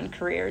topic on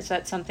careers.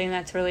 That's something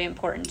that's really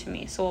important to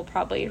me. So we'll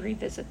probably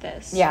revisit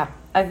this. Yeah,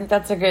 I think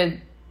that's a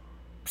good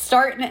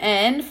start and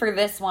end for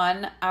this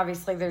one.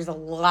 Obviously, there's a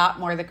lot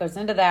more that goes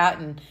into that.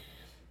 And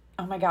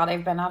oh my God,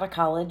 I've been out of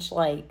college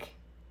like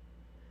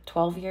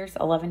 12 years,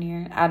 11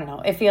 years. I don't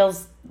know. It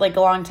feels like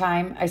a long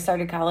time. I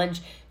started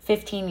college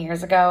 15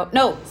 years ago.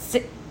 No,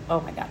 oh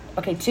my God.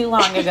 Okay, too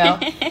long ago.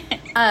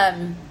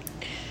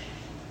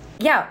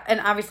 Yeah, and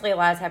obviously a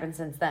lot has happened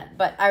since then.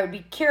 But I would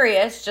be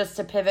curious just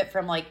to pivot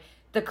from like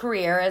the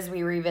career as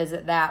we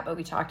revisit that. But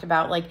we talked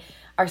about like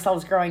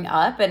ourselves growing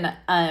up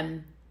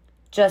and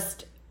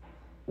just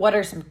what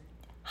are some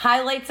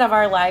highlights of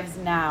our lives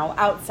now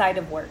outside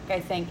of work. I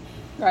think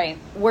right.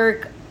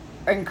 Work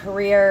and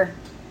career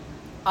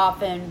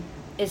often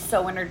is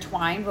so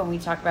intertwined when we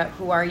talk about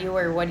who are you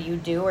or what do you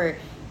do or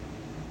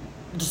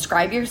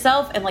describe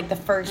yourself, and like the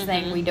first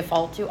thing we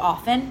default to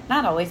often,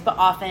 not always, but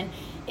often,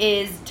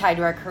 is tied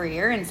to our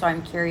career. And so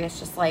I'm curious,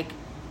 just like,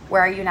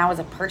 where are you now as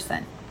a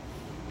person?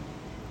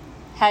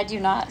 Had you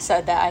not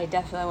said that, I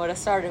definitely would have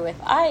started with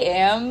I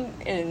am,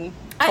 and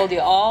told you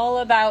all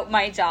about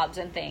my jobs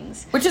and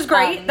things. Which is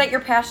great that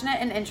you're passionate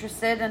and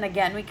interested, and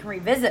again, we can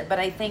revisit, but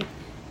I think,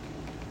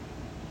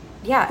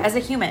 yeah, as a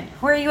human,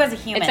 who are you as a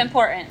human? It's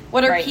important.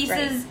 What are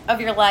pieces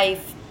of your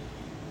life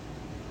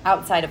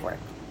outside of work?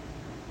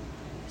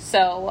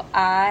 So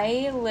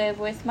I live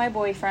with my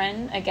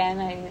boyfriend.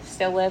 Again, I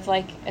still live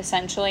like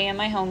essentially in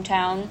my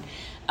hometown.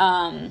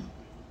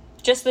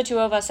 Just the two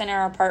of us in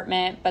our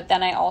apartment. But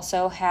then I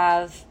also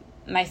have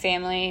my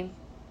family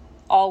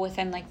all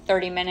within like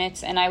 30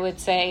 minutes. And I would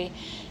say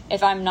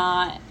if I'm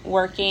not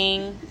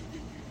working,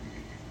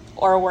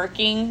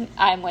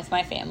 I'm with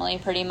my family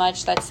pretty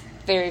much. That's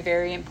very,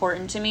 very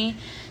important to me.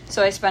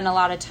 So I spend a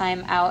lot of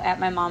time out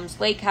at my mom's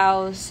lake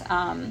house.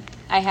 I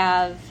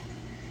have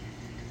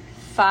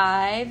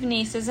 5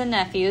 nieces and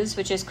nephews,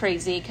 which is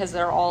crazy because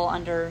they're all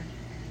under,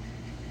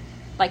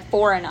 like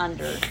 4 and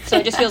under. So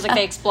it just feels like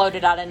they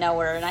exploded out of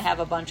nowhere, and I have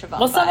a bunch of them.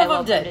 Well, some of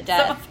them did. To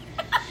death.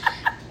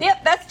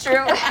 Yep, that's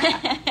true.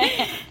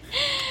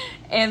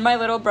 And my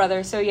little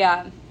brother. So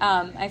yeah,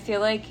 I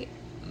feel like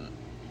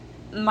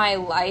my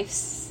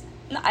life's,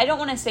 I don't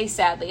want to say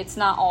sadly, it's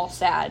not all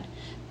sad,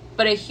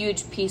 but a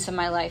huge piece of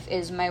my life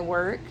is my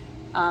work.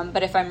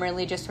 But if I'm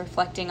really just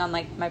reflecting on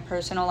like my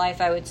personal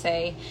life, I would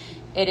say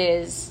it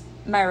is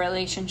my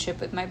relationship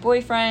with my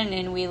boyfriend,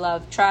 and we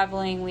love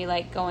traveling. We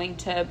like going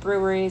to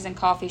breweries and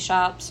coffee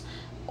shops,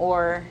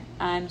 or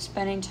I'm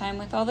spending time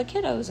with all the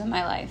kiddos in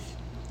my life.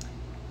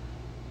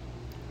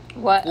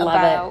 What love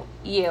about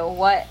you?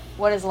 What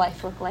does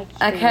life look like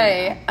here?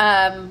 Okay.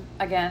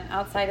 Again,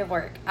 outside of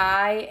work,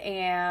 I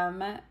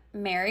am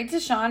married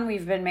to Sean.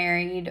 We've been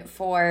married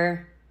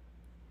for,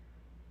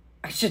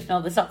 I should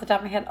know this off the top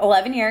of my head,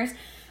 11 years.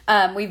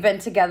 We've been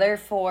together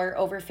for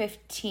over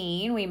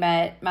 15. We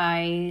met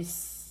my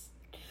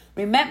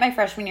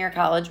freshman year of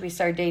college. We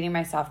started dating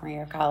my sophomore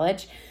year of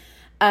college.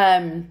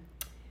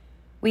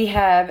 We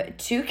have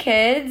 2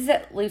 kids.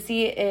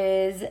 Lucy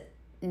is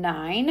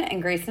 9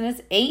 and Grayson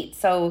is 8.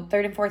 So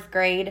 3rd and 4th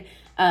grade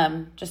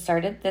just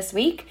started this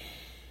week.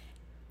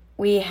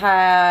 We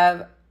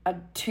have a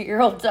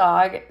 2-year-old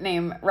dog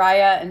named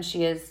Raya, and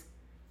she is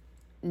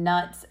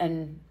nuts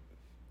and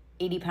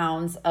 80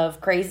 pounds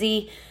of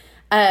crazy.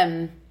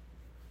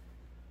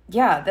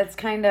 Yeah, that's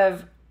kind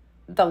of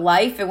the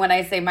life. And when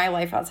I say my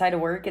life outside of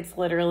work, it's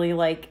literally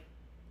like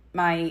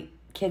my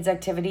kids'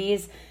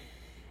 activities.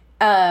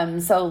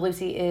 So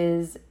Lucy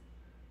is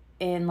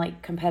in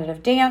like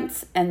competitive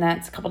dance, and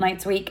that's a couple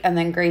nights a week. And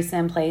then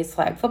Grayson plays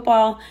flag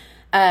football.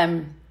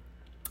 And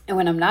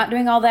when I'm not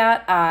doing all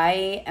that,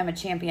 I am a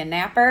champion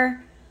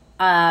napper.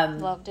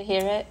 Love to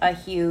hear it. A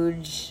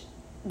huge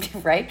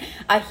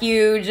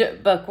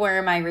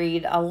bookworm. I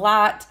read a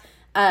lot.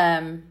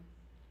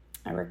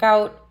 I work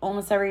out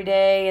almost every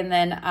day, and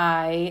then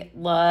I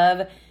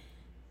love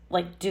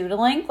like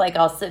doodling. Like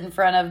I'll sit in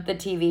front of the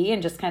TV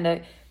and just kind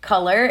of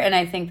color, and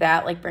I think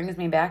that like brings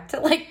me back to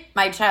like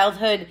my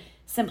childhood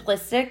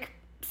simplistic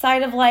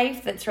side of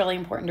life that's really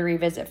important to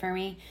revisit for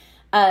me.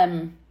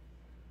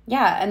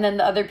 Yeah, and then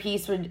the other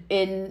piece would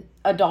in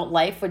adult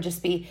life would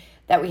just be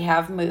that we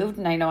have moved,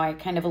 and I know I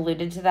kind of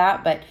alluded to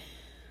that, but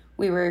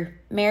we were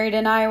married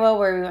in Iowa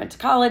where we went to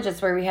college.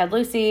 That's where we had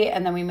Lucy.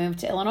 And then we moved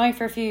to Illinois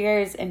for a few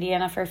years,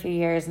 Indiana for a few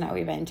years. Now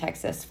we've been in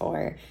Texas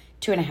for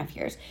 2.5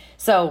 years.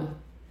 So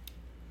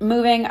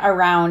moving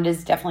around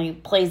is definitely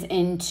plays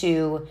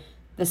into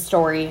the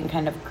story and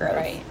kind of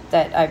growth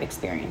that I've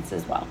experienced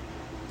as well.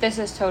 This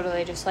is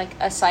totally just like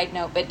a side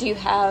note, but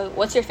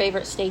what's your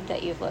favorite state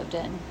that you've lived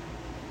in?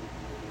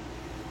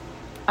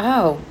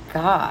 Oh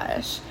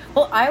gosh.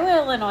 Well,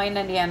 Iowa, Illinois, and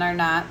Indiana are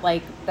not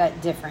like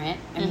that different.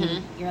 I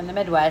mean, you're in the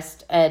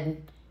Midwest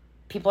and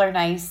people are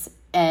nice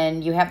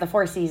and you have the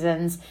four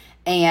seasons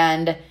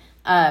and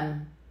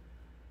um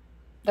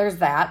there's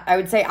that. I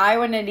would say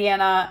Iowa and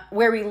Indiana,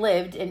 where we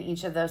lived in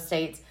each of those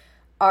states,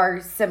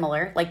 are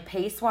similar, like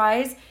pace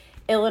wise.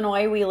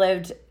 Illinois, we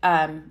lived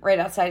right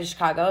outside of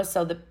Chicago,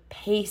 so the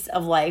pace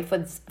of life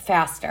was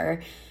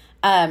faster.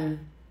 Um,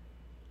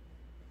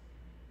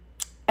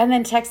 and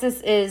then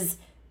Texas is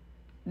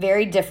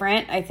very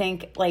different. I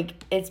think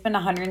like it's been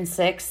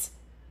 106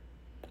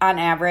 on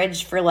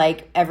average for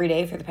like every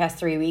day for the past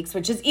 3 weeks,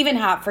 which is even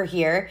hot for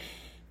here,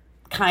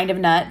 kind of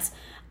nuts.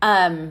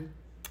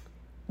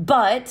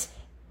 But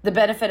the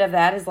benefit of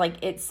that is like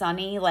it's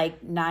sunny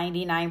like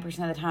 99%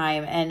 of the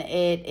time, and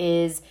it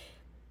is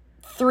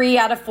 3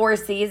 out of 4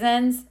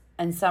 seasons.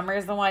 And summer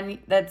is the one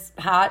that's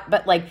hot,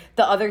 but like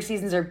the other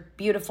seasons are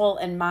beautiful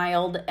and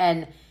mild.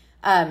 And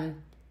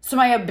so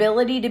my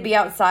ability to be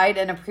outside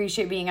and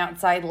appreciate being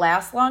outside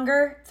lasts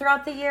longer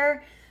throughout the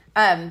year.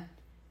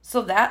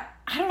 So that,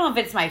 I don't know if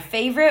it's my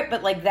favorite,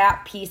 but like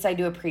that piece I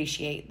do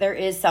appreciate. There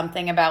is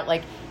something about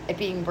like it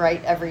being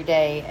bright every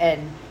day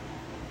and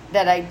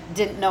that I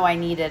didn't know I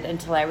needed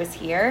until I was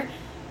here.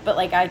 But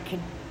like I could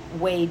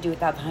way do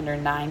without the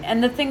 109.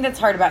 And the thing that's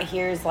hard about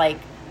here is like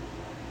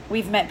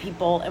we've met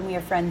people and we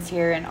have friends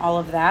here and all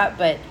of that,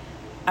 but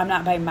I'm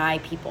not by my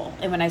people.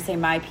 And when I say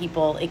my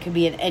people, it could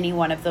be in any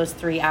one of those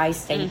three I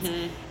states.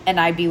 And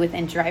I'd be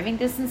within driving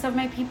distance of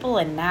my people.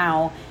 And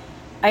now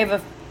I have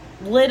a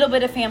little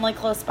bit of family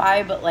close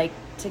by, but like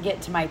to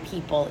get to my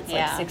people, it's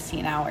like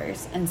 16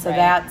 hours. And so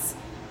that's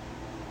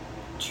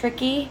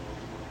tricky.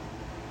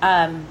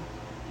 I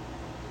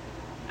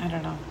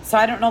don't know. So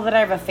I don't know that I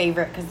have a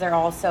favorite because they're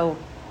all so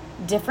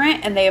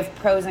different and they have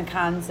pros and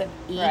cons of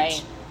each.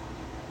 Right.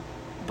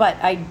 But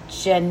I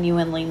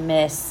genuinely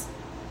miss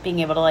being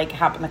able to like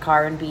hop in the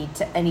car and be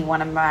to any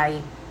one of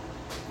my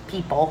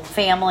people,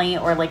 family,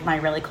 or like my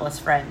really close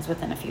friends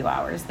within a few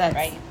hours.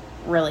 That's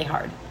really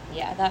hard.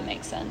 Yeah, that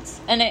makes sense.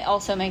 And it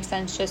also makes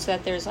sense just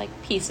that there's like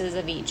pieces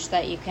of each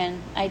that you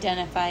can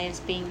identify as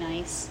being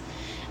nice.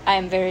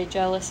 I'm very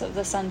jealous of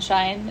the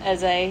sunshine.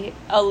 As I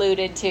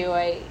alluded to,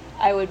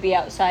 I would be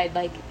outside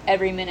like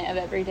every minute of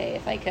every day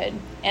if I could.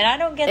 And I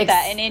don't get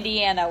that in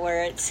Indiana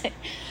where it's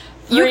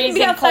you can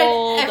be outside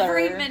cold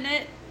every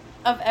minute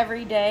of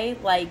every day,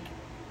 like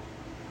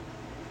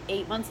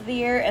 8 months of the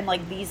year, and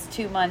like these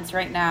 2 months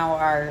right now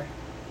are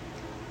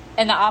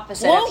and the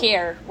opposite of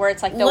here, where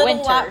it's like the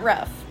winter. Lot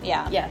rough.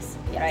 Yeah. Yes.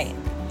 Right.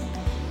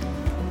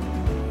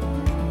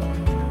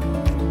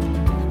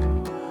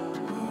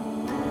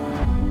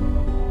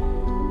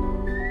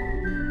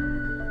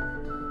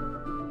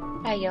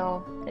 Hi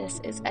y'all, this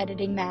is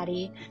Editing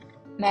Maddie.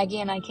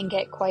 Maggie and I can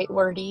get quite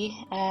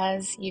wordy,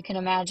 as you can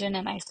imagine,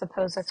 and I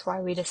suppose that's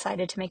why we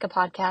decided to make a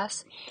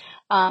podcast.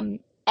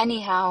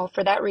 Anyhow,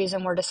 for that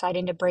reason, we're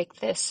deciding to break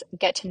this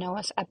Get to Know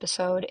Us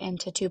episode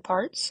into 2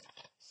 parts.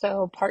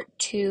 So part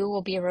 2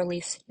 will be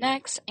released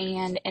next,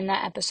 and in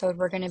that episode,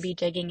 we're going to be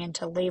digging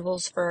into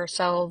labels for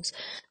ourselves,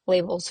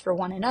 labels for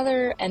one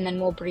another, and then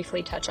we'll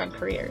briefly touch on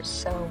careers.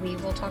 So we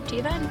will talk to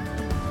you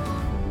then.